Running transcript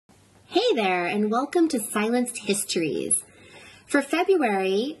Hey there, and welcome to Silenced Histories. For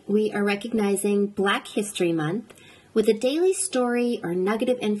February, we are recognizing Black History Month with a daily story or nugget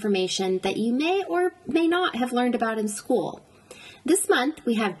of information that you may or may not have learned about in school. This month,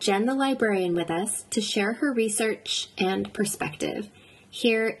 we have Jen the librarian with us to share her research and perspective.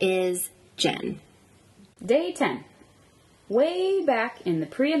 Here is Jen. Day 10. Way back in the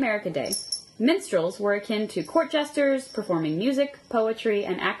pre-America day, minstrels were akin to court jesters performing music, poetry,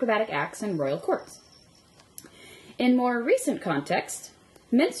 and acrobatic acts in royal courts. In more recent context,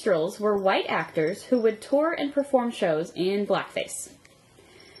 minstrels were white actors who would tour and perform shows in blackface.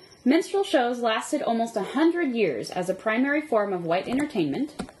 Minstrel shows lasted almost 100 years as a primary form of white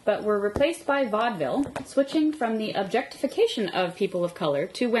entertainment, but were replaced by vaudeville, switching from the objectification of people of color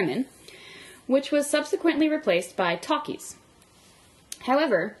to women, which was subsequently replaced by talkies.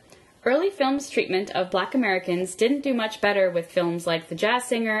 However, early film's treatment of Black Americans didn't do much better with films like The Jazz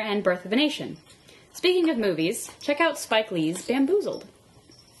Singer and Birth of a Nation. Speaking of movies, check out Spike Lee's Bamboozled.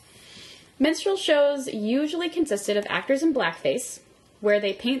 Minstrel shows usually consisted of actors in blackface, where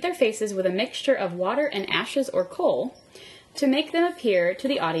they paint their faces with a mixture of water and ashes or coal to make them appear to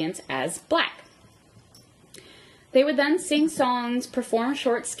the audience as black. They would then sing songs, perform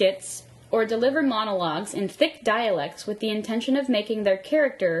short skits, or deliver monologues in thick dialects with the intention of making their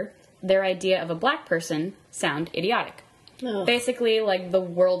character, their idea of a black person, sound idiotic. Oh. Basically, like the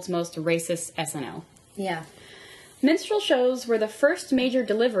world's most racist SNL. Yeah. Minstrel shows were the first major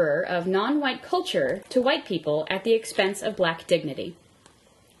deliverer of non-white culture to white people at the expense of black dignity.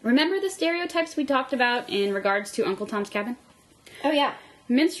 Remember the stereotypes we talked about in regards to Uncle Tom's Cabin? Oh, yeah.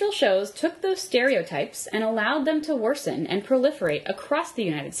 Minstrel shows took those stereotypes and allowed them to worsen and proliferate across the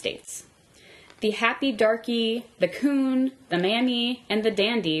United States. The happy darky, the coon, the mammy, and the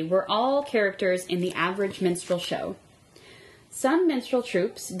dandy were all characters in the average minstrel show. Some minstrel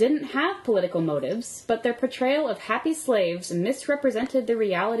troupes didn't have political motives, but their portrayal of happy slaves misrepresented the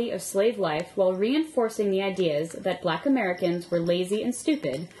reality of slave life while reinforcing the ideas that Black Americans were lazy and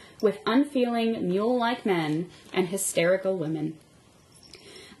stupid, with unfeeling, mule-like men and hysterical women.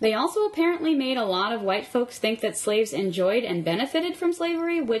 They also apparently made a lot of white folks think that slaves enjoyed and benefited from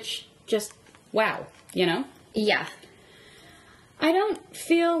slavery, which just, wow, you know? Yeah. I don't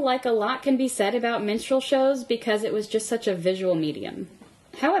feel like a lot can be said about minstrel shows because it was just such a visual medium.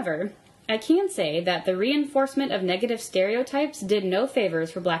 However, I can say that the reinforcement of negative stereotypes did no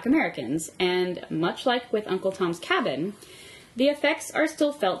favors for Black Americans, and much like with Uncle Tom's Cabin, the effects are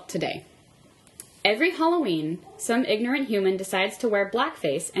still felt today. Every Halloween, some ignorant human decides to wear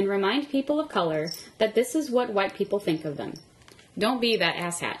blackface and remind people of color that this is what white people think of them. Don't be that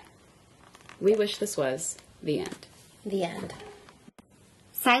asshat. We wish this was the end. The end.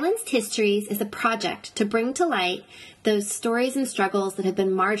 Silenced Histories is a project to bring to light those stories and struggles that have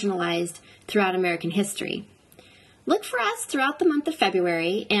been marginalized throughout American history. Look for us throughout the month of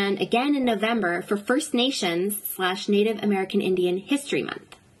February and again in November for First Nations/Native American Indian History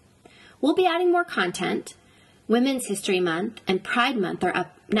Month. We'll be adding more content. Women's History Month and Pride Month are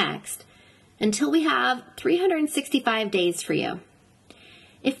up next until we have 365 days for you.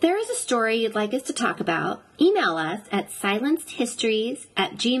 If there is a story you'd like us to talk about, email us at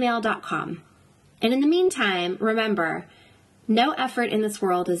silencedhistories@gmail.com. And in the meantime, remember, no effort in this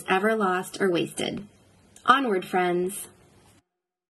world is ever lost or wasted. Onward, friends.